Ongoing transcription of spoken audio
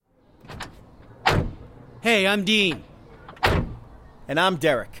Hey, I'm Dean. And I'm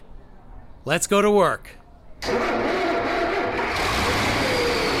Derek. Let's go to work.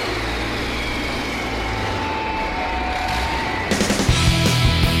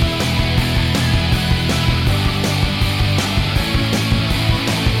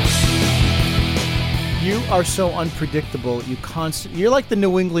 You are so unpredictable. You're like the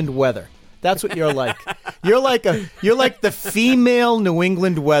New England weather. That's what you're like. You're like the female New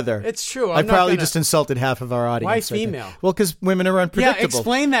England weather. It's true. I probably just insulted half of our audience. Why female? Well, because women are unpredictable. Yeah,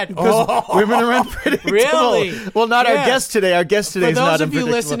 explain that. Because women are unpredictable. Really? Well, not our guest today. Our guest today is not unpredictable.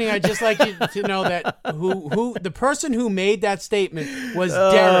 For those of you listening, I'd just like you to know that who the person who made that statement was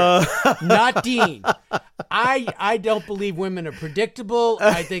Derek, not Dean. I don't believe women are predictable.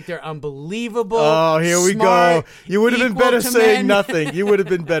 I think they're unbelievable. Oh, here we smart, go. You would have been better saying men. nothing. You would have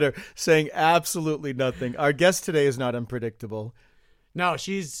been better saying absolutely nothing. Our guest today is not unpredictable. No,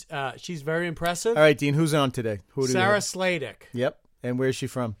 she's very impressive. All right, Dean, who's on today? Who do you Sarah have? Sladek. Yep. And where's she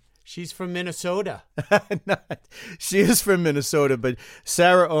from? She's from Minnesota. She is from Minnesota, but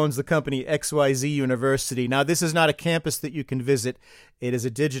Sarah owns the company XYZ University. Now, this is not a campus that you can visit. It is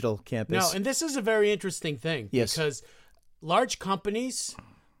a digital campus. No, and this is a very interesting thing. Yes. Because large companies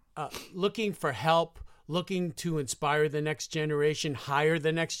looking for help, looking to inspire the next generation, hire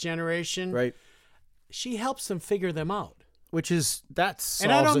the next generation. Right. She helps them figure them out. That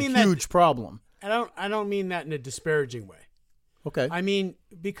solves a huge problem. I don't mean that in a disparaging way. Okay. I mean,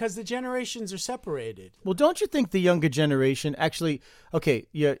 because the generations are separated. Well, don't you think the younger generation actually, okay,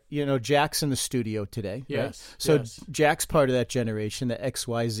 you know, Jack's in the studio today. Yes. Right? So yes. Jack's part of that generation, the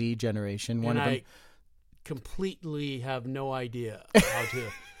XYZ generation. One and of them. I completely have no idea how to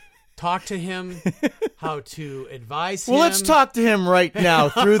talk to him, how to advise him. Well, let's talk to him right now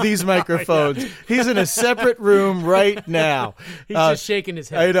through these microphones. He's in a separate room right now. He's just shaking his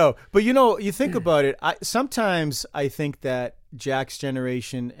head. I know. But, you know, you think about it. Sometimes I think that Jack's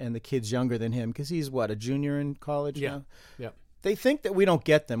generation and the kids younger than him, because he's, a junior in college now? Yeah. They think that we don't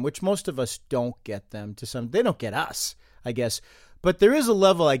get them, which most of us don't get them. They don't get us, I guess. But there is a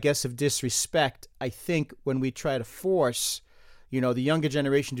level, I guess, of disrespect, I think, when we try to force the younger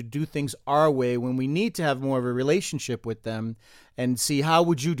generation to do things our way when we need to have more of a relationship with them and see, how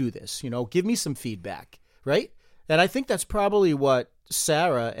would you do this? Give me some feedback, right? And I think that's probably what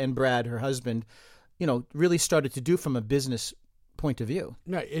Sarah and Brad, her husband, really started to do from a business point of view.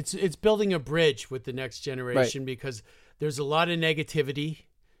 Right. It's building a bridge with the next generation, right? Because there's a lot of negativity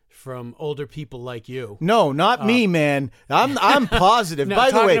from older people like you. No, not me, man. I'm positive. No,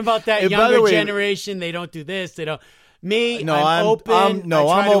 by the way, talking about that younger generation, they don't do this, they don't. Me, no, I'm open.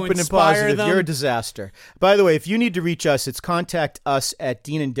 I'm open and positive. Them. You're a disaster. By the way, if you need to reach us, it's contact us at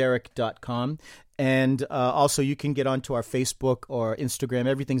deanandderek.com. And also, you can get onto our Facebook or Instagram.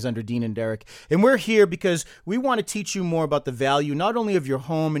 Everything's under Dean and Derek. And we're here because we want to teach you more about the value, not only of your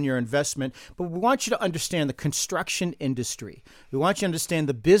home and your investment, but we want you to understand the construction industry. We want you to understand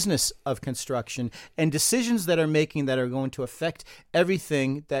the business of construction and decisions that are making that are going to affect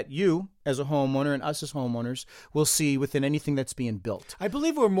everything that you, as a homeowner, and us as homeowners, will see within anything that's being built. I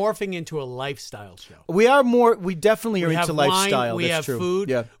believe we're morphing into a lifestyle show. We definitely are into lifestyle. We that's have true. Food.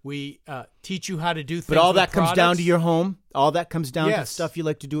 Yeah. We teach you how to do things. But all that products. comes down to your home. All that comes down to Yes. stuff you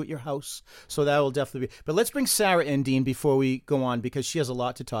like to do at your house. So that will definitely be. But let's bring Sarah in, Dean, before we go on, because she has a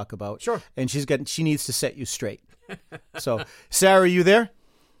lot to talk about. Sure. And she needs to set you straight. So, Sarah, are you there?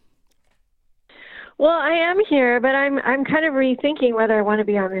 Well, I am here, but I'm kind of rethinking whether I want to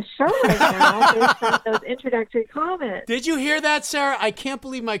be on this show right now based on those introductory comments. Did you hear that, Sarah? I can't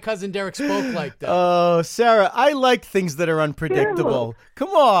believe my cousin Derek spoke like that. Oh, Sarah, I like things that are unpredictable. Come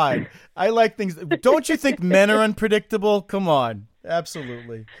on. I like things. Don't you think men are unpredictable? Come on.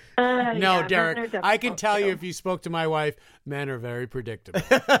 Absolutely. No, yeah, Derek, I can tell you if you spoke to my wife, men are very predictable.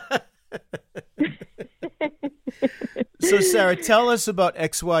 So, Sarah, tell us about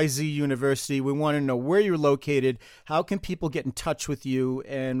XYZ University. We want to know where you're located, how can people get in touch with you,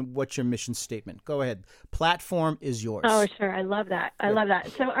 and what's your mission statement? Go ahead. Platform is yours. Oh, sure. I love that. I love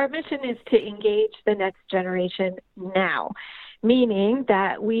that. So our mission is to engage the next generation now, meaning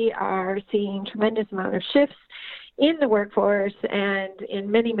that we are seeing tremendous amount of shifts in the workforce and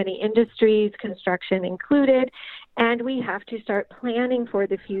in many, many industries, construction included. And we have to start planning for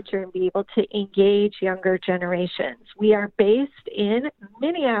the future and be able to engage younger generations. We are based in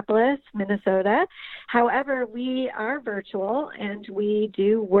Minneapolis, Minnesota. However, we are virtual and we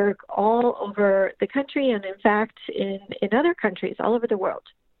do work all over the country and, in fact, in other countries all over the world.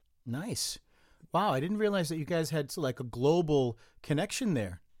 Nice. Wow, I didn't realize that you guys had like a global connection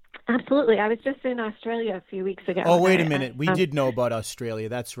there. Absolutely. I was just in Australia a few weeks ago. Oh, wait a minute. We did know about Australia.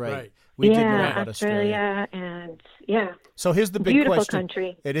 That's right. Right. We did know about Australia. And yeah. So here's the big Beautiful question.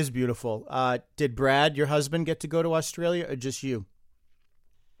 country. It is beautiful. Did Brad, your husband, get to go to Australia or just you?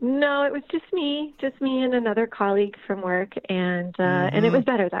 No, it was just me and another colleague from work, and it was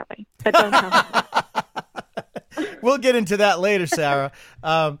better that way. But don't tell him that. We'll get into that later, Sarah.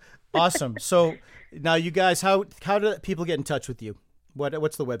 Awesome. So now you guys, how do people get in touch with you?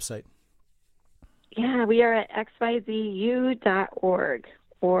 What's the website? Yeah, we are at xyzu.org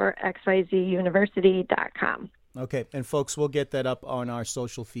or xyzuniversity.com. Okay, and folks, we'll get that up on our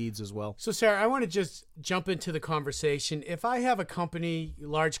social feeds as well. So, Sarah, I want to just jump into the conversation. If I have a company,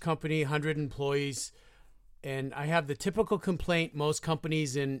 large company, 100 employees, and I have the typical complaint most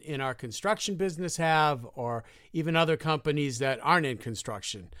companies in our construction business have, or even other companies that aren't in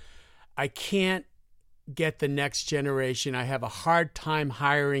construction, I can't get the next generation. I have a hard time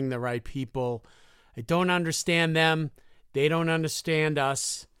hiring the right people. I don't understand them. They don't understand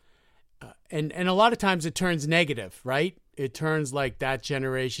us. And a lot of times it turns negative, right? It turns like that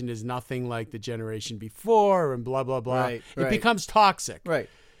generation is nothing like the generation before and blah, blah, blah. Right. It becomes toxic. Right.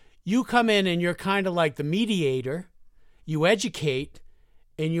 You come in and you're kind of like the mediator. You educate,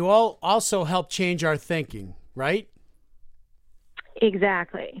 and you all also help change our thinking, right?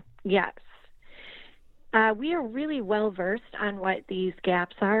 Exactly. Yes. We are really well versed on what these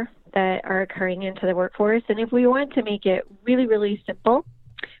gaps are that are occurring into the workforce. And if we want to make it really, really simple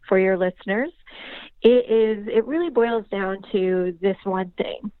for your listeners, it really boils down to this one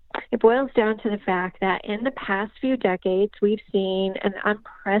thing. It boils down to the fact that in the past few decades, we've seen an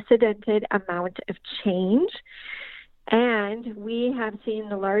unprecedented amount of change, and we have seen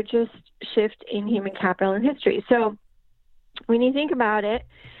the largest shift in human capital in history. So when you think about it,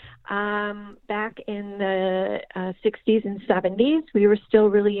 back in the 60s and 70s, we were still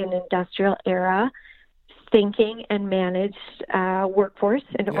really an industrial era thinking and managed workforce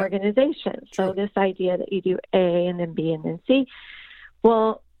and organization. So this idea that you do A and then B and then C.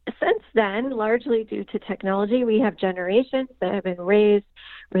 Well, since then, largely due to technology, we have generations that have been raised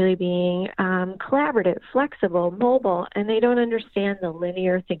really being collaborative, flexible, mobile, and they don't understand the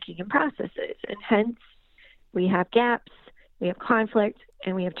linear thinking and processes. And hence, we have gaps, we have conflict,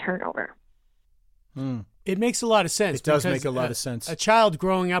 and we have turnover. It makes a lot of sense. It does make a lot of sense. A child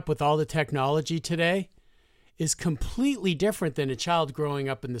growing up with all the technology today is completely different than a child growing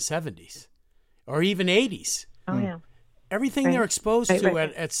up in the 70s or even 80s. Oh, yeah. Everything they're exposed to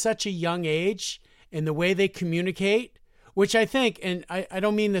at such a young age and the way they communicate, which I think, and I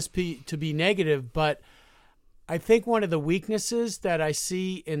don't mean this to be negative, but I think one of the weaknesses that I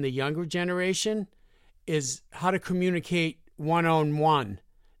see in the younger generation is how to communicate one-on-one.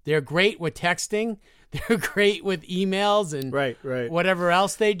 They're great with texting. They're great with emails and whatever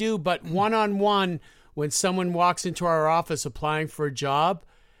else they do. But one-on-one, when someone walks into our office applying for a job,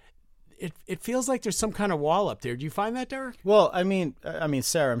 it feels like there's some kind of wall up there. Do you find that, Derek? Well, I mean,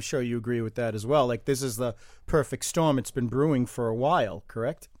 Sarah, I'm sure you agree with that as well. Like, this is the perfect storm. It's been brewing for a while,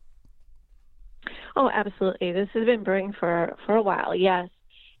 correct? Oh, absolutely. This has been brewing for a while, yes.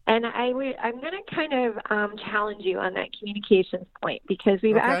 And I'm going to kind of challenge you on that communications point, because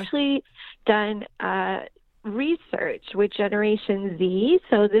we've actually done research with Generation Z.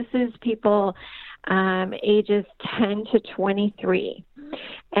 So this is people ages 10 to 23.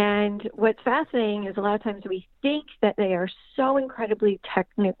 And what's fascinating is a lot of times we think that they are so incredibly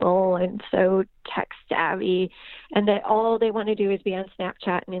technical and so tech savvy, and that all they want to do is be on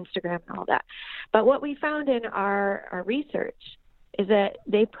Snapchat and Instagram and all that. But what we found in our research is that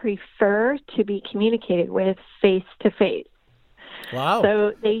they prefer to be communicated with face-to-face. Wow.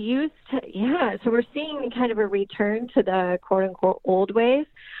 So they used to, so we're seeing kind of a return to the quote-unquote old ways.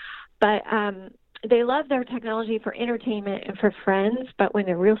 But they love their technology for entertainment and for friends, but when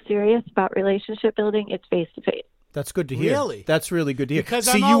they're real serious about relationship building, it's face-to-face. That's good to hear. Really? That's really good to hear. Because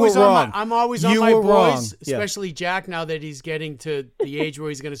See, I'm always on my boys, especially Jack, now that he's getting to the age where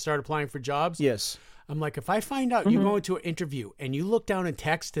he's going to start applying for jobs. Yes. I'm like, if I find out you go into an interview and you look down and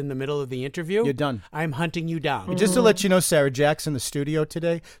text in the middle of the interview, you're done. I'm hunting you down. Just to let you know, Sarah, Jack's in the studio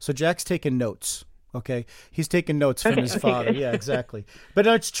today. So Jack's taking notes. Okay. He's taking notes from his father. Yeah, exactly. But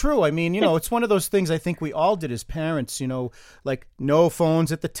it's true. I mean, it's one of those things I think we all did as parents, like no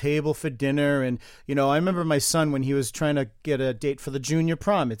phones at the table for dinner. And, I remember my son when he was trying to get a date for the junior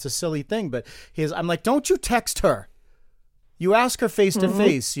prom. It's a silly thing, but I'm like, don't you text her. You ask her face to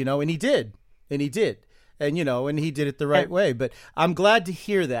face, and he did. And he did. And, and he did it the right way. But I'm glad to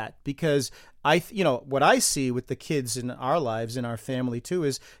hear that, because what I see with the kids in our lives, in our family too,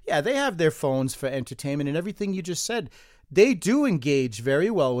 is, they have their phones for entertainment and everything you just said. they do engage very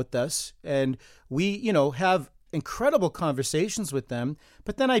well with us, and we, have incredible conversations with them.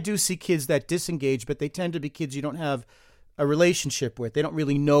 But then I do see kids that disengage, but they tend to be kids you don't have a relationship with. They don't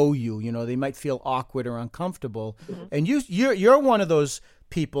really know you. They might feel awkward or uncomfortable. Mm-hmm. And you're one of those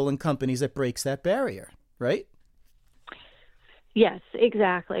people and companies that breaks that barrier, right? Yes,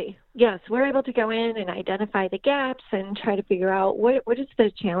 exactly. Yes, we're able to go in and identify the gaps and try to figure out what is the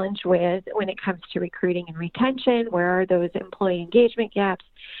challenge with when it comes to recruiting and retention, where are those employee engagement gaps,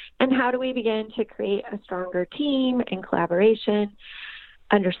 and how do we begin to create a stronger team and collaboration,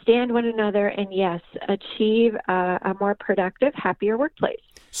 understand one another, and yes, achieve a more productive, happier workplace.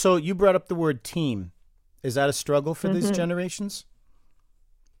 So you brought up the word team. Is that a struggle for these generations?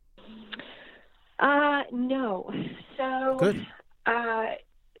 No. So good.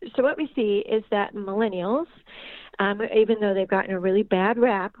 So what we see is that millennials, even though they've gotten a really bad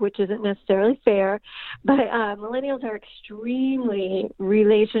rap, which isn't necessarily fair, but millennials are extremely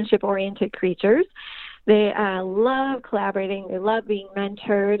relationship-oriented creatures. They love collaborating. They love being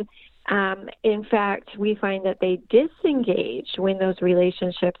mentored. In fact, we find that they disengage when those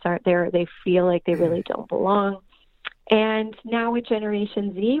relationships aren't there. They feel like they really don't belong. And now with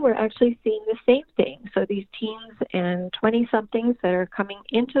Generation Z, we're actually seeing the same thing. So these teens and 20-somethings that are coming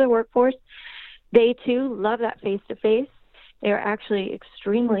into the workforce, they too love that face-to-face. They're actually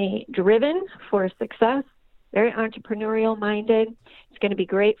extremely driven for success, very entrepreneurial-minded. It's going to be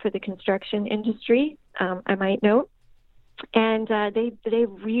great for the construction industry, I might note. And they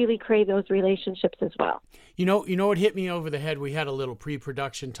really crave those relationships as well. You know what hit me over the head? We had a little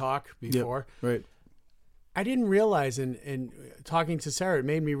pre-production talk before. Yep, right. I didn't realize, in talking to Sarah, it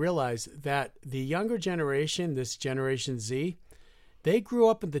made me realize that the younger generation, this Generation Z, they grew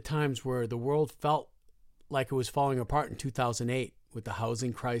up at the times where the world felt like it was falling apart in 2008 with the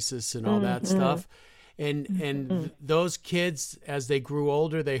housing crisis and all that stuff. And those kids, as they grew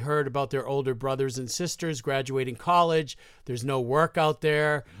older, they heard about their older brothers and sisters graduating college. There's no work out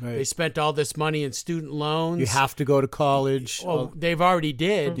there. Right. They spent all this money in student loans. You have to go to college. Well, they've already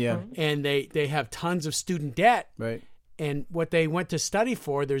did. Yeah. And they have tons of student debt. Right. And what they went to study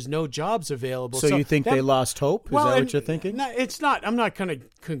for, there's no jobs available. So you think they lost hope? Is that what you're thinking? No, it's not. I'm not going to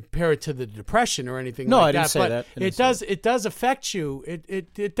compare it to the Depression or anything like that. No, I didn't say that. It does affect you.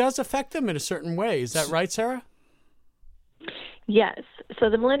 It does affect them in a certain way. Is that right, Sarah? Yes. So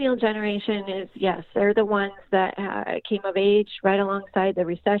the millennial generation is, yes, they're the ones that came of age right alongside the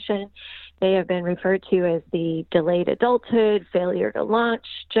recession. They have been referred to as the delayed adulthood, failure to launch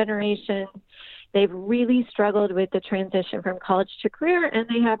generation. They've really struggled with the transition from college to career, and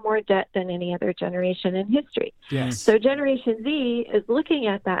they have more debt than any other generation in history. Yes. So Generation Z is looking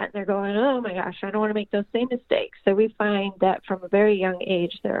at that, and they're going, oh, my gosh, I don't want to make those same mistakes. So we find that from a very young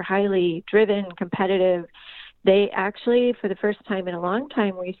age, they're highly driven, competitive. They actually, for the first time in a long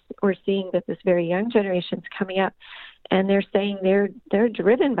time, we're seeing that this very young generation is coming up, and they're saying they're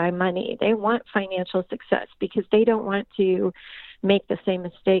driven by money. They want financial success because they don't want to make the same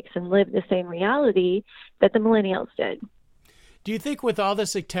mistakes and live the same reality that the millennials did. Do you think with all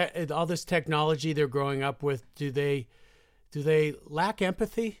this technology they're growing up with, do they lack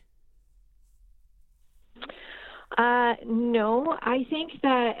empathy? No, I think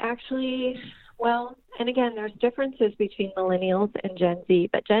that actually, well, and again, there's differences between millennials and Gen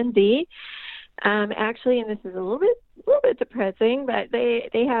Z, but Gen Z, actually, and this is a little bit depressing, but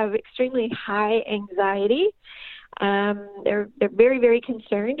they have extremely high anxiety. They're very, very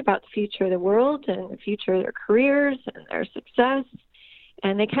concerned about the future of the world and the future of their careers and their success,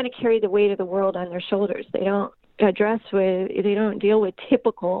 and they kind of carry the weight of the world on their shoulders. They don't deal with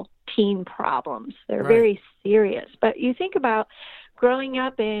typical teen problems. They're very serious. But you think about growing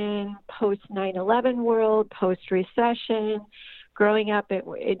up in post 9/11 world, post recession, growing up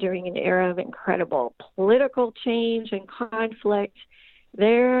during an era of incredible political change and conflict.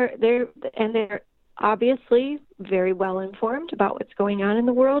 They're obviously very well informed about what's going on in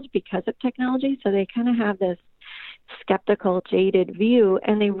the world because of technology, so they kind of have this skeptical, jaded view,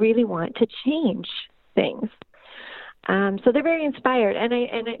 and they really want to change things. So they're very inspired,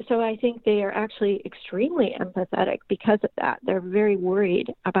 so I think they are actually extremely empathetic because of that. They're very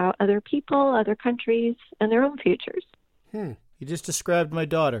worried about other people, other countries, and their own futures. You just described my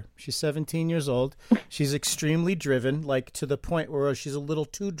daughter. She's 17 years old. She's extremely driven, like to the point where she's a little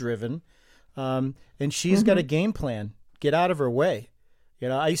too driven. And she's got a game plan. Get out of her way. You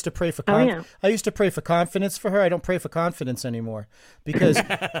know, I used to pray for I used to pray for confidence for her. I don't pray for confidence anymore because,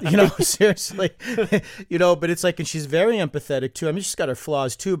 seriously, but it's like, and she's very empathetic too. I mean, she's got her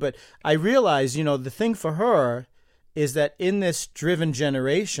flaws too, but I realize, the thing for her is that in this driven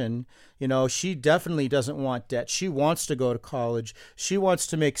generation, you know, she definitely doesn't want debt. She wants to go to college. She wants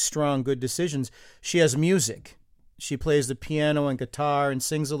to make strong, good decisions. She has music. She plays the piano and guitar and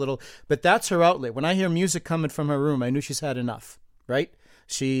sings a little, but that's her outlet. When I hear music coming from her room, I knew she's had enough, right?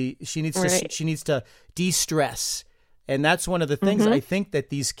 She needs to de-stress. And that's one of the things I think that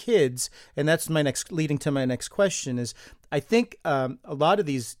these kids, and that's leading to my next question is, I think a lot of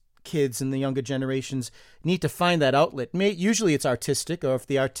these kids in the younger generations need to find that outlet. Usually it's artistic, or if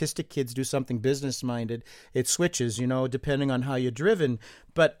the artistic kids do something business-minded, it switches, you know, depending on how you're driven.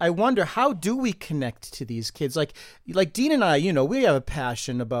 But I wonder, how do we connect to these kids? Like Dean and I, you know, we have a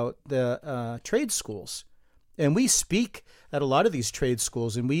passion about the trade schools, and we speak at a lot of these trade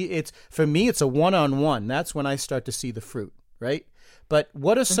schools, and for me, it's a one-on-one. That's when I start to see the fruit, right? But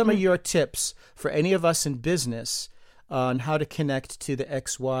what are some of your tips for any of us in business on how to connect to the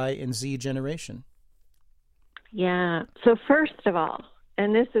X, Y, and Z generation? Yeah. So first of all,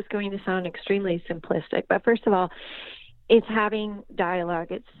 and this is going to sound extremely simplistic, but first of all, it's having dialogue.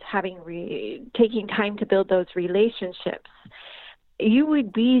 It's taking time to build those relationships. You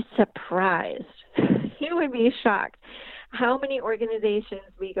would be surprised. You would be shocked how many organizations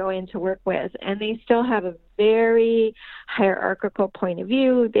we go in to work with, and they still have a very hierarchical point of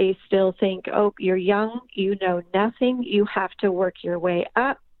view. They still think, oh, you're young, you know nothing, you have to work your way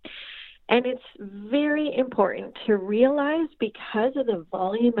up. And it's very important to realize, because of the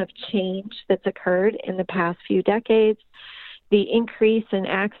volume of change that's occurred in the past few decades, the increase in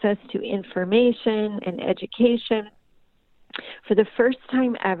access to information and education, for the first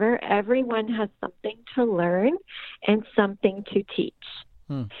time ever, everyone has something to learn and something to teach.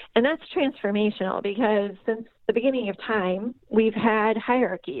 And that's transformational, because since the beginning of time, we've had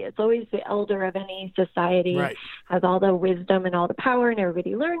hierarchy. It's always the elder of any society has all the wisdom and all the power, and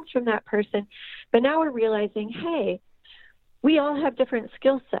everybody learns from that person. But now we're realizing, hey, we all have different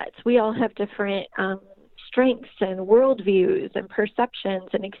skill sets. We all have different strengths and worldviews and perceptions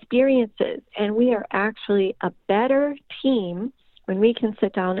and experiences. And we are actually a better team when we can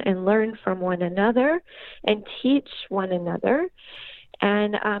sit down and learn from one another and teach one another,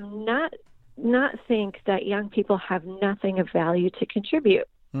 and not think that young people have nothing of value to contribute.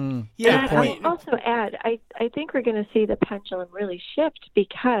 Yeah. And I also add, I think we're going to see the pendulum really shift,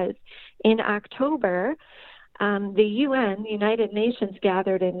 because in October, the UN, the United Nations,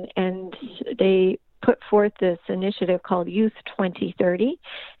 gathered and they put forth this initiative called Youth 2030.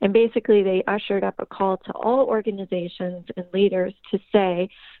 And basically they ushered up a call to all organizations and leaders to say,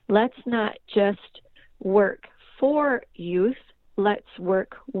 let's not just work for youth, let's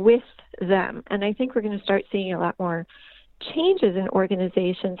work with them. And I think we're going to start seeing a lot more changes in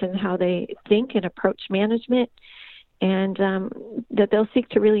organizations and how they think and approach management, and that they'll seek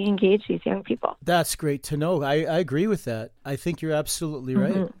to really engage these young people. That's great to know. I agree with that. I think you're absolutely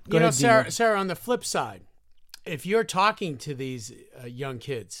right. Go ahead, Sarah, on the flip side, if you're talking to these young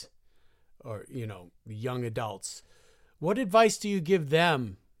kids or, you know, young adults, what advice do you give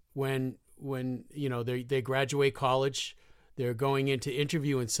them when you know, they graduate college, they're going into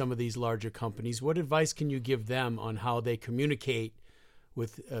interview in some of these larger companies? What advice can you give them on how they communicate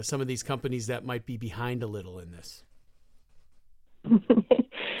with some of these companies that might be behind a little in this?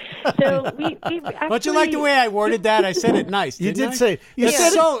 So we actually, don't you like the way I worded that? I said it nice. You did I? say you said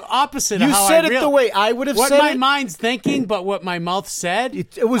so opposite. You of how said I it the way I would have what said my it. mind's thinking, but what my mouth said.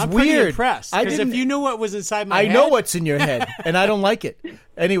 It was I'm weird. Pretty impressed. I Because if you knew what was inside my head, I know what's in your head, and I don't like it.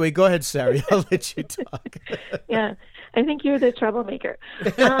 Anyway, go ahead, Sarah. I'll let you talk. Yeah, I think you're the troublemaker.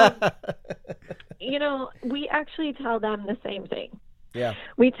 You know, we actually tell them the same thing. Yeah.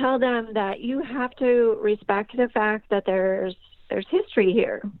 We tell them that you have to respect the fact that there's history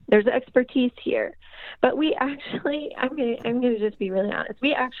here, there's expertise here, but we actually, I'm gonna just be really honest.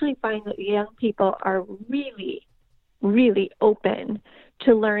 We actually find that young people are really, really open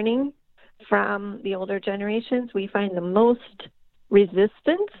to learning from the older generations. We find the most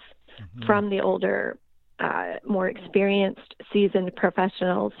resistance from the older, more experienced, seasoned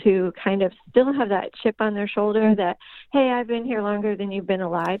professionals who kind of still have that chip on their shoulder that, hey, I've been here longer than you've been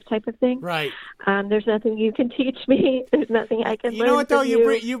alive type of thing. Right. There's nothing you can teach me. There's nothing I can learn. You know what, though? From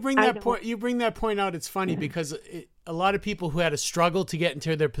You bring that point. You bring that point out. It's funny because a lot of people who had a struggle to get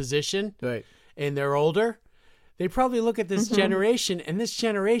into their position, Right. and they're older, they probably look at this generation, and this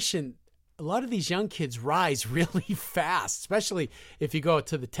generation, a lot of these young kids rise really fast, especially if you go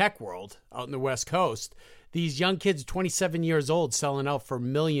to the tech world out in the West Coast. These young kids, 27 years old, selling out for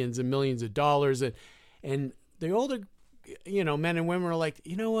millions and millions of dollars. And the older men and women are like,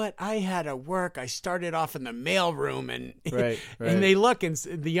 you know what? I had to work. I started off in the mailroom, and Right. and they look, and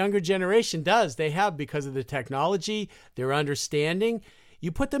the younger generation does. They have, because of the technology, their understanding.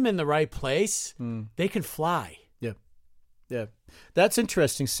 You put them in the right place, they can fly. Yeah, that's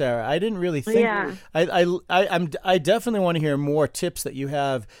interesting, Sarah. I didn't really think. Yeah. I definitely want to hear more tips that you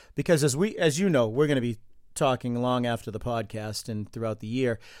have, because as you know, we're going to be talking long after the podcast and throughout the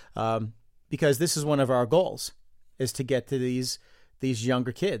year, because this is one of our goals, is to get to these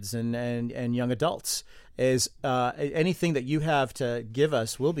younger kids and young adults. Is anything that you have to give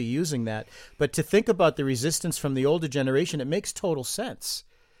us, we'll be using that. But to think about the resistance from the older generation, it makes total sense.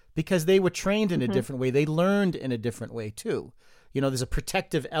 Because they were trained in a different way. They learned in a different way, too. There's a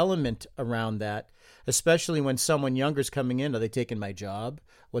protective element around that, especially when someone younger is coming in. Are they taking my job?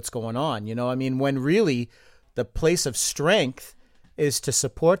 What's going on? When really the place of strength is to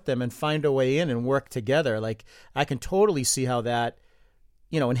support them and find a way in and work together. Like, I can totally see how that,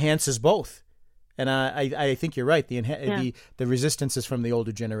 enhances both. And I think you're right. The resistance is from the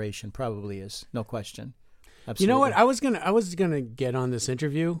older generation, probably is. No question. Absolutely. You know what? I was gonna get on this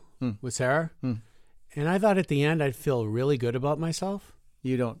interview with Sarah, and I thought at the end I'd feel really good about myself.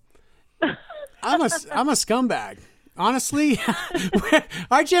 You don't. I'm a scumbag. Honestly,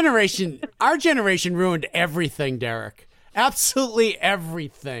 our generation ruined everything, Derek. Absolutely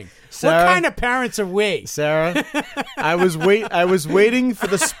everything. Sarah, what kind of parents are we? Sarah, I was waiting for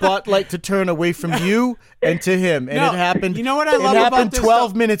the spotlight to turn away from you and to him, and it happened. You know what I love about about this?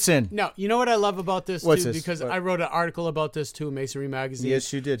 12 minutes in. No, you know what I love about this What's too? this? Because What? I wrote an article about this too, Masonry Magazine.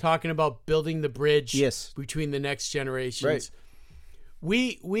 Yes, you did. Talking about building the bridge Yes. between the next generations. Right.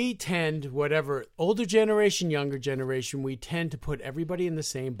 We tend, whatever, older generation, younger generation, we tend to put everybody in the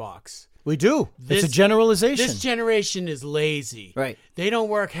same box. We do. It's a generalization. This generation is lazy. Right. They don't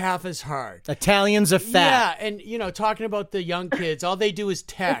work half as hard. Italians are fat. Yeah, and talking about the young kids, all they do is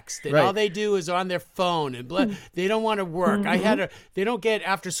text, and Right. all they do is on their phone, and they don't want to work. They don't get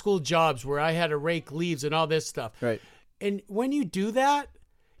after school jobs where I had to rake leaves and all this stuff. Right. And when you do that,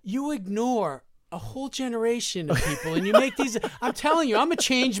 you ignore a whole generation of people, and you make these. I'm telling you, I'm a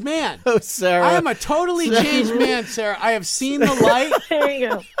changed man. Oh, Sarah. I am a totally changed man, Sarah. I have seen the light. There you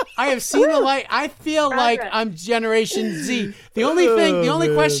go. I have seen the light. I feel like Progress. I'm Generation Z. The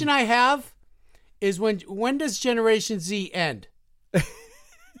only question I have is when does Generation Z end?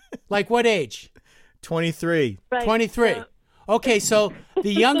 Like what age? 23. Right. 23. Okay, so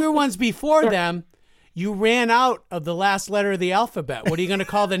the younger ones before them, you ran out of the last letter of the alphabet. What are you going to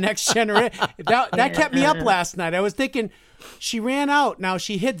call the next generation? That kept me up last night. I was thinking, she ran out. Now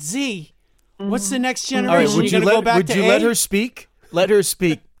she hit Z. What's the next generation? All right, would you, gonna go back to let A? her speak? Let her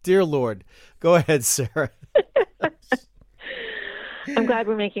speak. Dear Lord. Go ahead, Sarah. I'm glad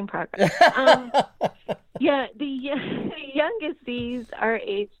we're making progress. Yeah, the youngest Z's are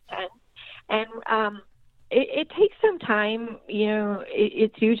age 10, and it takes some time.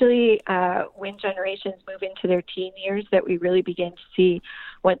 It's usually when generations move into their teen years that we really begin to see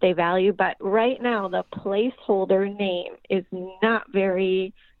what they value. But right now, the placeholder name is not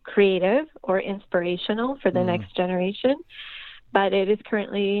very creative or inspirational for the next generation, but it is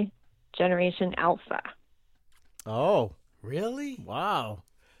currently Generation Alpha. Oh, Really? wow.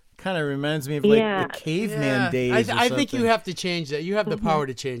 Kind of reminds me of Yeah. the caveman days. I think you have to change that. You have the power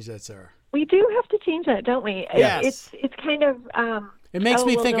to change that, Sarah. We do have to change that, don't we? Yes. It's kind of It makes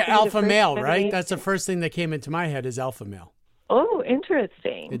me think of they'll be the alpha first male, right? generation. That's the first thing that came into my head is alpha male. Oh,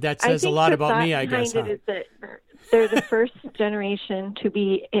 interesting. That I says a think lot the about thought me, I guess, behind it is that they're the first generation to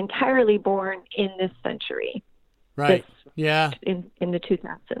be entirely born in this century, Right. Yeah. in the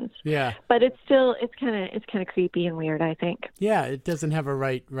 2000s. Yeah. But it's kind of creepy and weird, I think. Yeah. It doesn't have a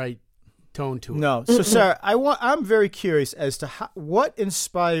right tone to it. No. So, Sarah, I'm very curious as to what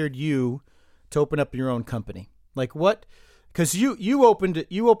inspired you to open up your own company. Like what? Because you opened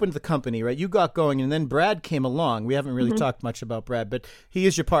the company, right? You got going, and then Brad came along. We haven't really talked much about Brad, but he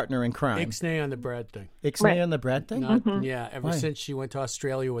is your partner in crime. Ixnay on the Brad thing. Ixnay Right. on the Brad thing? Not, Yeah. Ever Why? since she went to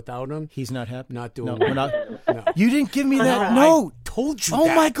Australia without him, He's not happy. not doing No, well. we're not. No. You didn't give me that I note. told you Oh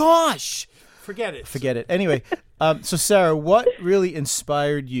that. my gosh! Forget it. Forget it. Anyway, so Sarah, what really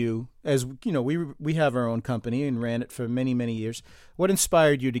inspired you? As you know, we have our own company and ran it for many, many years. What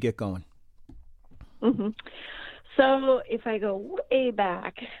inspired you to get going? So if I go way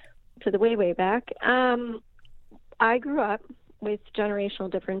back to the way back, I grew up with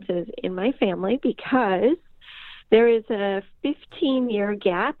generational differences in my family because there is a 15-year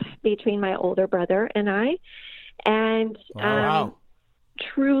gap between my older brother and I. And Wow.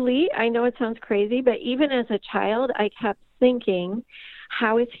 truly, I know it sounds crazy, but even as a child, I kept thinking,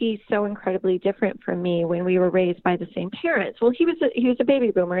 how is he so incredibly different from me when we were raised by the same parents? Well, he was a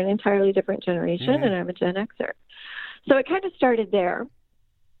baby boomer, an entirely different generation, and I'm a Gen Xer. So it kind of started there.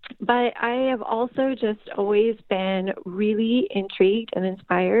 But I have also just always been really intrigued and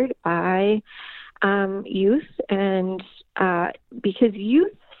inspired by youth, and because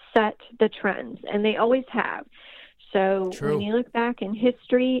youth set the trends, and they always have. So when you look back in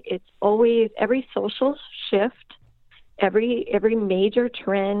history, it's always every social shift, every major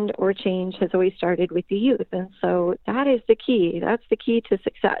trend or change has always started with the youth. And so that is the key. That's the key to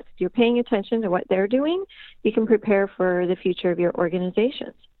success. If you're paying attention to what they're doing, you can prepare for the future of your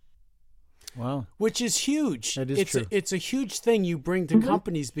organizations. Wow. Which is huge. That is true. It's a huge thing you bring to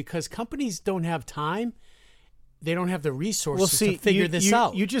companies, because companies don't have time. They don't have the resources to figure this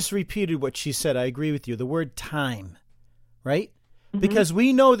out. You just repeated what she said. I agree with you. The word time, right? Because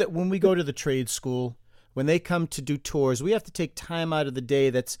we know that when we go to the trade school, when they come to do tours, we have to take time out of the day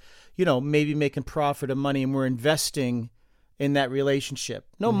that's, maybe making profit or money, and we're investing in that relationship.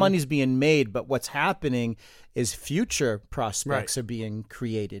 No money's being made, but what's happening is future prospects are being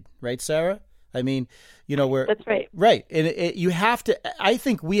created. Right, Sarah? I mean, That's right. Right. And you have to, I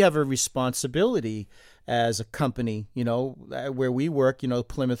think we have a responsibility as a company, where we work,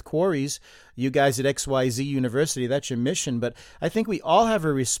 Plymouth Quarries, you guys at XYZ University, that's your mission. But I think we all have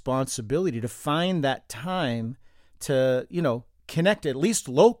a responsibility to find that time to, connect at least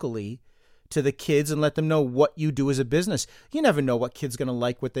locally to the kids and let them know what you do as a business. You never know what kid's going to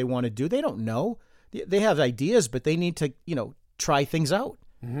like, what they want to do. They don't know. They have ideas, but they need to, try things out.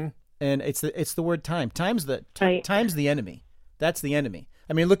 And it's the word time. Time's the enemy. That's the enemy.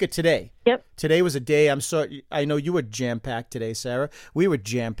 I mean, look at today. Yep. Today was a day. I know you were jam-packed today, Sarah. We were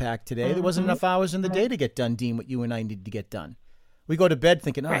jam-packed today. There wasn't enough hours in the day to get done, Dean, what you and I need to get done. We go to bed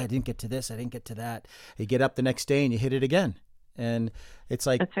thinking, I didn't get to this, I didn't get to that. You get up the next day and you hit it again. And it's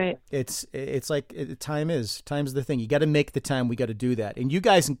like, that's right. It's like time's the thing. You got to make the time. We got to do that. And you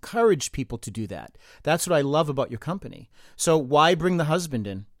guys encourage people to do that. That's what I love about your company. So why bring the husband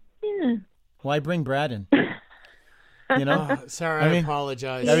in? Yeah. Why bring Brad in? Sarah, I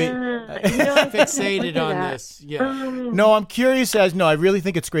apologize. I'm fixated on this. Yeah. No, I'm curious I really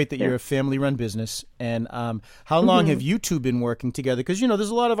think it's great that you're a family-run business. And how long have you two been working together? Because, there's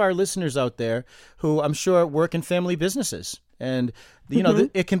a lot of our listeners out there who I'm sure work in family businesses. And,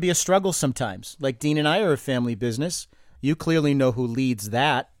 it can be a struggle sometimes. Like Dean and I are a family business. You clearly know who leads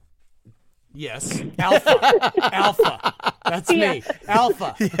that. Yes. Alpha. That's me.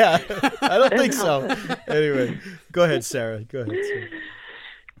 Alpha. Yeah. I don't think so. Anyway, go ahead, Sarah. Go ahead, Sarah.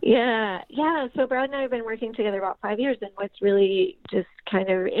 Yeah. So Brad and I have been working together about 5 years, and what's really just kind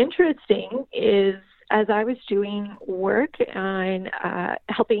of interesting is as I was doing work on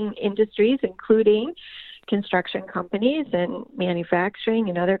helping industries, including construction companies and manufacturing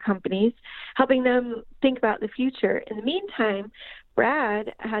and other companies, helping them think about the future. In the meantime,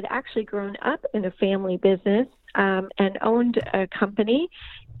 Brad had actually grown up in a family business and owned a company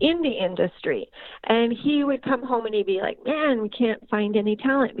in the industry. And he would come home and he'd be like, man, we can't find any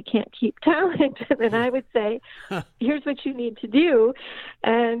talent. We can't keep talent. And then I would say, here's what you need to do.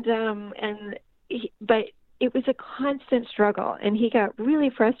 But it was a constant struggle. And he got really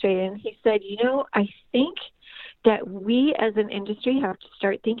frustrated. And he said, I think that we as an industry have to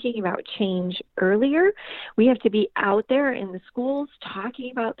start thinking about change earlier. We have to be out there in the schools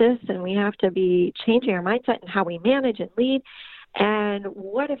talking about this, and we have to be changing our mindset and how we manage and lead. And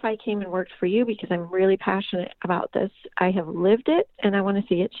what if I came and worked for you, because I'm really passionate about this. I have lived it, and I want to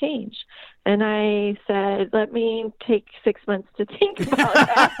see it change. And I said, let me take 6 months to think about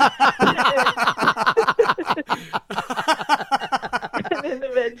that. And then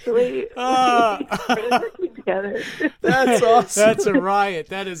eventually we started working together. That's awesome. That's a riot.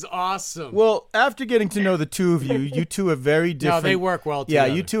 That is awesome. Well, after getting to know the two of you, you two are very different. No, they work well together.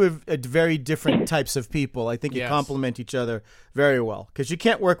 Yeah, you two are very different types of people. I think you complement each other very well, because you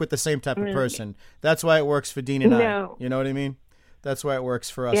can't work with the same type of person. That's why it works for Dean and I. You know what I mean? That's why it works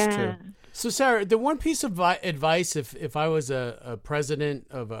for us too. So, Sarah, the one piece of advice, if I was a president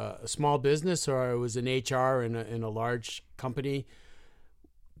of a small business, or I was an HR in a large company,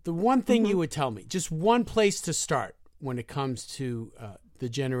 the one thing you would tell me, just one place to start when it comes to the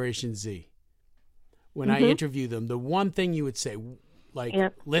Generation Z, when I interview them, the one thing you would say,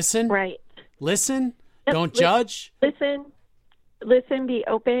 listen, listen, don't judge. Listen, be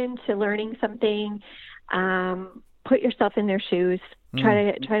open to learning something, put yourself in their shoes,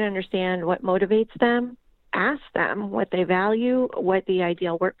 try to understand what motivates them, ask them what they value, what the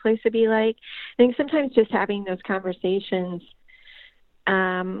ideal workplace would be like. I think sometimes just having those conversations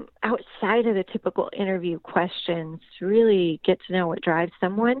outside of the typical interview questions, really get to know what drives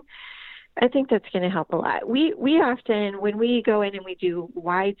someone, I think that's going to help a lot. We often, when we go in and we do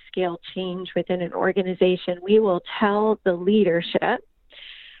wide scale change within an organization, we will tell the leadership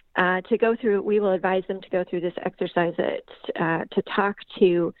to go through, we will advise them to go through this exercise to talk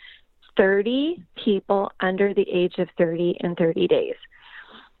to 30 people under the age of 30 in 30 days.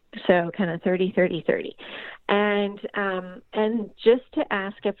 So kind of 30, 30, 30. And just to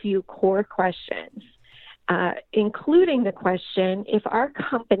ask a few core questions, including the question, if our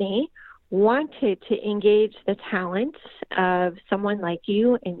company wanted to engage the talents of someone like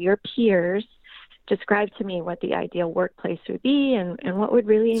you and your peers, describe to me what the ideal workplace would be and what would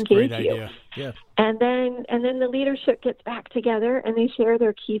really engage you. Idea. Yeah. And then the leadership gets back together and they share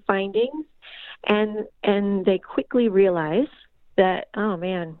their key findings, and they quickly realize that, oh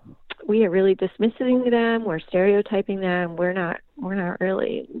man, we are really dismissing them, we're stereotyping them, we're not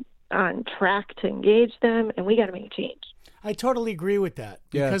really on track to engage them, and we got to make a change. I totally agree with that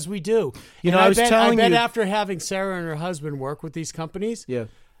because we do. You know, I bet after having Sarah and her husband work with these companies,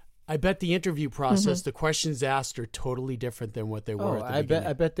 I bet the interview process, the questions asked are totally different than what they were at the beginning.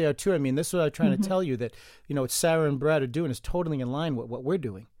 I bet they are too. I mean, this is what I'm trying to tell you, that, you know, what Sarah and Brad are doing is totally in line with what we're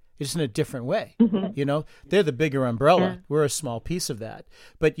doing. It's just in a different way. You know, they're the bigger umbrella. Yeah. We're a small piece of that.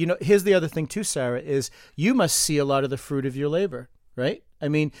 But, you know, here's the other thing too, Sarah, is you must see a lot of the fruit of your labor, right? I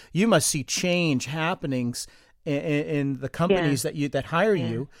mean, you must see change happenings in the companies that hire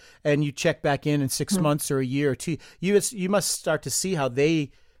you, and you check back in 6 months or a year or two. You must start to see how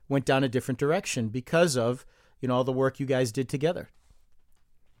they went down a different direction because of, you know, all the work you guys did together.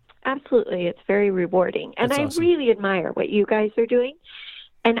 Absolutely. It's very rewarding. And I really admire what you guys are doing.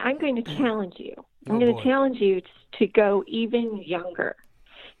 And I'm going to challenge you. I'm going to challenge you to go even younger.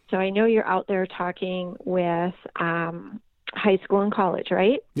 So I know you're out there talking with high school and college,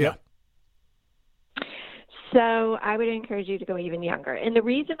 right? Yeah. So I would encourage you to go even younger. And the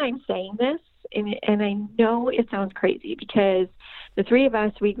reason I'm saying this, and I know it sounds crazy because the three of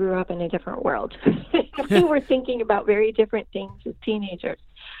us, we grew up in a different world. We were thinking about very different things as teenagers.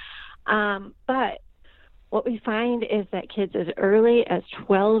 But what we find is that kids as early as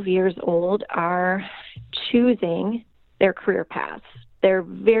 12 years old are choosing their career paths. They're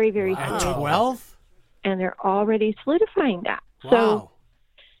very, very At slow. 12? And they're already solidifying that. Wow. So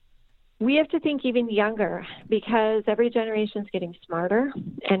we have to think even younger because every generation is getting smarter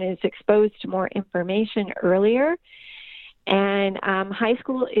and is exposed to more information earlier. And high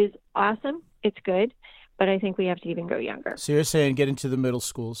school is awesome. It's good. But I think we have to even go younger. So you're saying get into the middle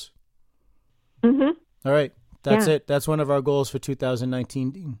schools. Mm-hmm. All right. That's it. That's one of our goals for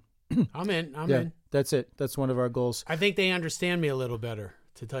 2019. I'm in. That's it. That's one of our goals. I think they understand me a little better,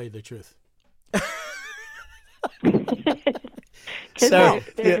 to tell you the truth. Sarah,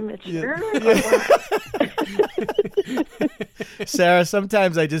 they're mature. Sarah,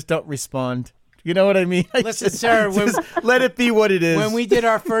 sometimes I just don't respond. You know what I mean? Listen, Sarah, let it be what it is. When we did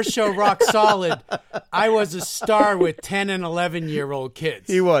our first show, Rock Solid, I was a star with 10 and 11-year-old kids.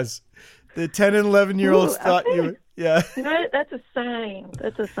 He was. The 10 and 11-year-olds thought you were. Yeah. You know, that's a sign.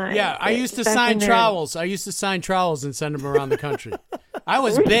 That's a sign. Yeah, I used to sign trowels. I used to sign trowels and send them around the country. I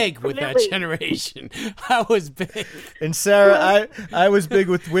was big with that generation. I was big. And Sarah, I was big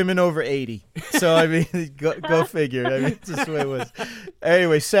with women over 80. So, I mean, go figure. I mean, it's just the way it was.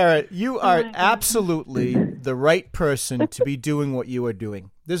 Anyway, Sarah, you are absolutely the right person to be doing what you are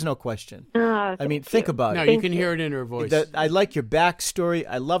doing. There's no question. I mean, think about it. No, you can hear it in her voice. I like your backstory.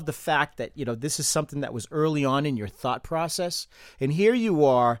 I love the fact that, you know, this is something that was early on in your thought process. And here you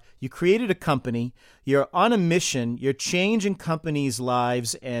are. You created a company. You're on a mission. You're changing companies'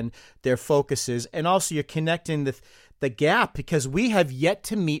 lives and their focuses. And also you're connecting the gap because we have yet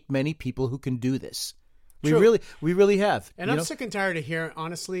to meet many people who can do this. We really have. And I'm sick and tired of hearing,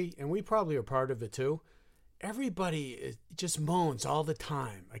 honestly, and we probably are part of it too. Everybody just moans all the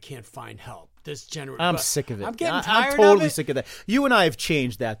time. I can't find help. This generation. I'm sick of it. I'm getting tired I'm totally of it. sick of that. You and I have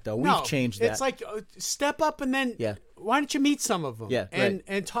changed that, though. We've changed that. It's like step up and then why don't you meet some of them? Yeah,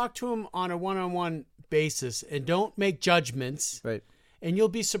 and talk to them on a one-on-one basis and don't make judgments. Right. And you'll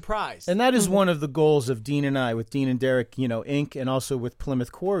be surprised. And that is one of the goals of Dean and I, with Dean and Derek, you know, Inc., and also with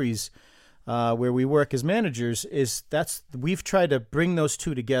Plymouth Quarries, where we work as managers, we've tried to bring those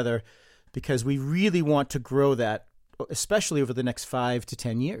two together because we really want to grow that, especially over the next 5 to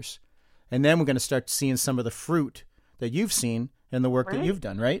 10 years. And then we're going to start seeing some of the fruit that you've seen and the work that you've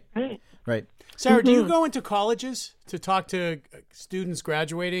done, right? Right. Sarah, do you go into colleges to talk to students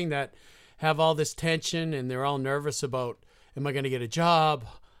graduating that have all this tension and they're all nervous about, am I going to get a job?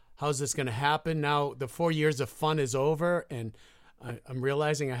 How's this going to happen? Now the 4 years of fun is over and I'm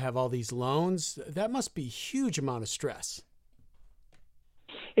realizing I have all these loans. That must be a huge amount of stress.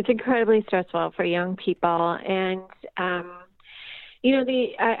 It's incredibly stressful for young people. And, I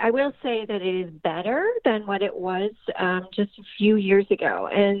will say that it is better than what it was just a few years ago.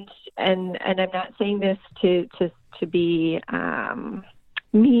 And I'm not saying this to be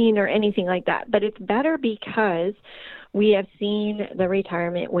mean or anything like that, but it's better because we have seen the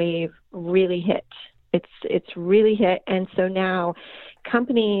retirement wave really hit. It's really hit. And so now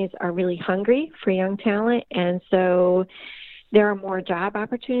companies are really hungry for young talent. And so there are more job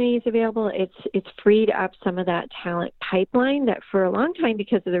opportunities available. It's freed up some of that talent pipeline that for a long time,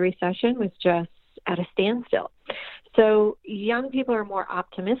 because of the recession, was just at a standstill. So young people are more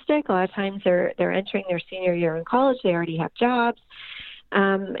optimistic. A lot of times they're entering their senior year in college. They already have jobs.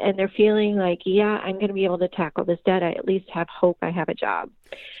 And they're feeling like, yeah, I'm going to be able to tackle this debt. I at least have hope I have a job.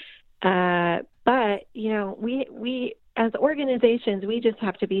 But, we as organizations, we just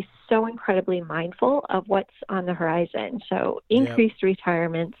have to be so incredibly mindful of what's on the horizon. So increased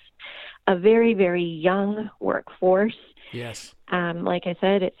retirements, a very, very young workforce. Yes. Like I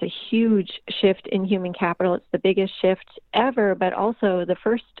said, it's a huge shift in human capital. It's the biggest shift ever, but also the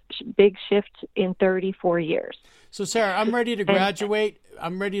first big shift in 34 years. So, Sarah, I'm ready to graduate.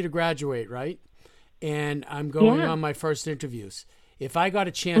 Right? And I'm going on my first interviews. If I got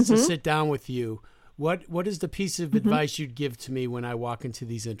a chance to sit down with you, what is the piece of advice you'd give to me when I walk into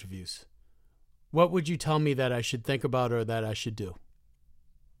these interviews? What would you tell me that I should think about or that I should do?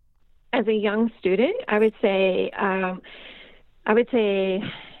 As a young student, I would say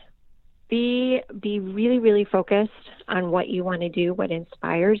be really, really focused on what you want to do, what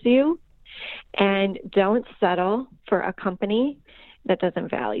inspires you, and don't settle for a company that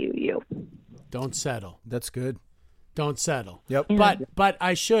doesn't value you. Don't settle. That's good. Don't settle. Yep. Yeah. But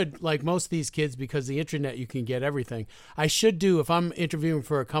I should, like most of these kids, because the internet, you can get everything. I should do, if I'm interviewing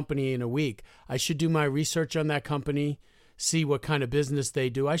for a company in a week, I should do my research on that company, see what kind of business they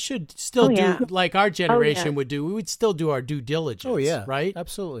do. I should still do like our generation would do. We would still do our due diligence. Oh yeah, right.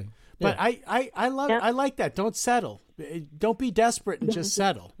 Absolutely. But I like that. Don't settle. Don't be desperate and just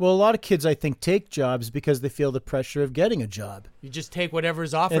settle. Well, a lot of kids, I think, take jobs because they feel the pressure of getting a job. You just take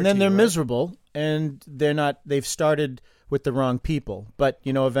whatever's offered, and then they're right? miserable, and they're not. They've started with the wrong people. But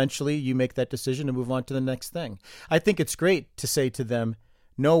eventually, you make that decision to move on to the next thing. I think it's great to say to them,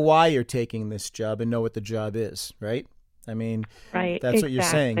 know why you're taking this job and know what the job is. Right. I mean, that's what you're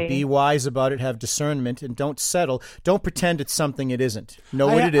saying. Be wise about it, have discernment, and don't settle. Don't pretend it's something it isn't. Know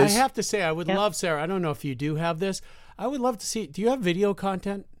what it is. I have to say, I would love, Sarah, I don't know if you do have this. I would love to see, do you have video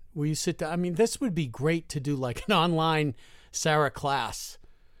content where you sit down? I mean, this would be great to do like an online Sarah class.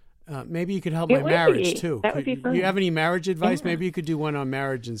 Maybe you could help my marriage too. That would be fun. You have any marriage advice? Yeah. Maybe you could do one on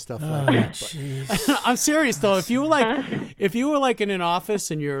marriage and stuff like that. I'm serious though. If you were like in an office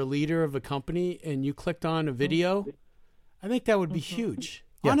and you're a leader of a company and you clicked on a video, I think that would be huge,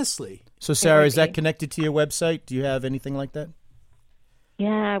 honestly. So, Sarah, is that connected to your website? Do you have anything like that?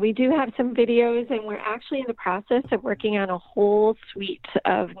 Yeah, we do have some videos, and we're actually in the process of working on a whole suite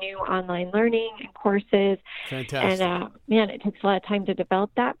of new online learning and courses. Fantastic. And, it takes a lot of time to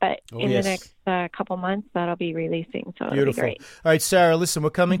develop that, but the next couple months, that'll be releasing, so it'll be great. All right, Sarah, listen, we're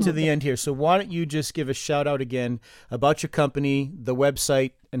coming to the end here, so why don't you just give a shout-out again about your company, the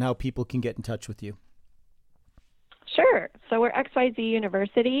website, and how people can get in touch with you. Sure. So we're XYZ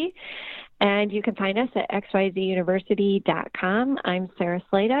University, and you can find us at xyzuniversity.com. I'm Sarah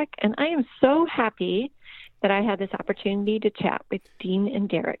Sladek, and I am so happy that I had this opportunity to chat with Dean and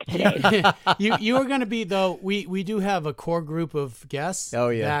Derek today. You are going to be, though, we do have a core group of guests. Oh,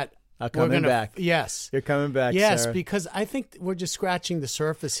 yeah. That coming back. Yes. You're coming back, yes, Sarah. Because I think we're just scratching the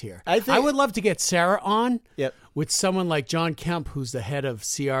surface here. I would love to get Sarah on Yep. with someone like John Kemp, who's the head of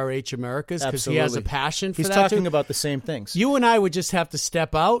CRH Americas, because he has a passion for He's that. He's talking too. about the same things. You and I would just have to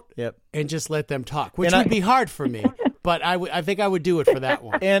step out and just let them talk, which would be hard for me. But I think I would do it for that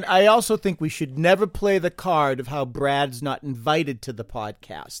one. And I also think we should never play the card of how Brad's not invited to the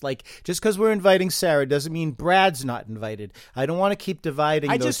podcast. Like, just because we're inviting Sarah doesn't mean Brad's not invited. I don't want to keep dividing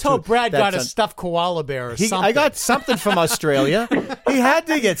those two. I just hope Brad got a stuffed koala bear or something. I got something from Australia. He had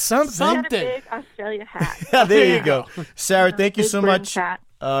to get something. Got a big Australia hat. Yeah, there you go. Sarah, thank you so much. Hat.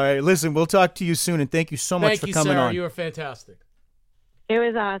 All right, listen, we'll talk to you soon, and thank you so much for coming Sarah. on. You were fantastic. It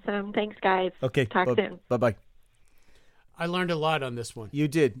was awesome. Thanks, guys. Okay. Talk soon. Bye-bye. I learned a lot on this one. You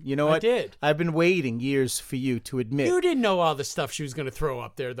did. You know what? I did. I've been waiting years for you to admit. You didn't know all the stuff she was going to throw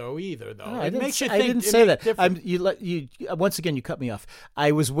up there, though, either, though. I didn't say that. Once again, you cut me off.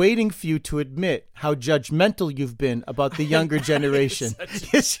 I was waiting for you to admit how judgmental you've been about the younger generation.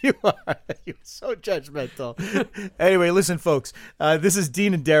 Yes, you are. You're so judgmental. Anyway, listen, folks. This is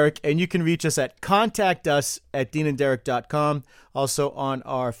Dean and Derek, and you can reach us at contactus@deanandderek.com. Also on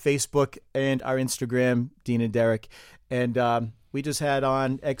our Facebook and our Instagram, Dean and Derek. And we just had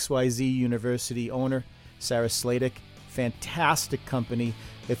on XYZ University owner, Sarah Sladek. Fantastic company.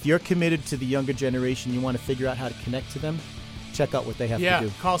 If you're committed to the younger generation, you want to figure out how to connect to them, check out what they have to do.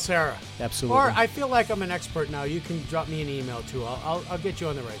 Yeah, call Sarah. Absolutely. Or I feel like I'm an expert now. You can drop me an email, too. I'll get you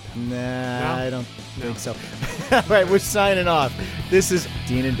on the right path. Nah, No? I don't think so. All right, we're signing off. This is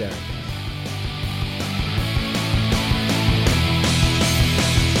Dean and Derek.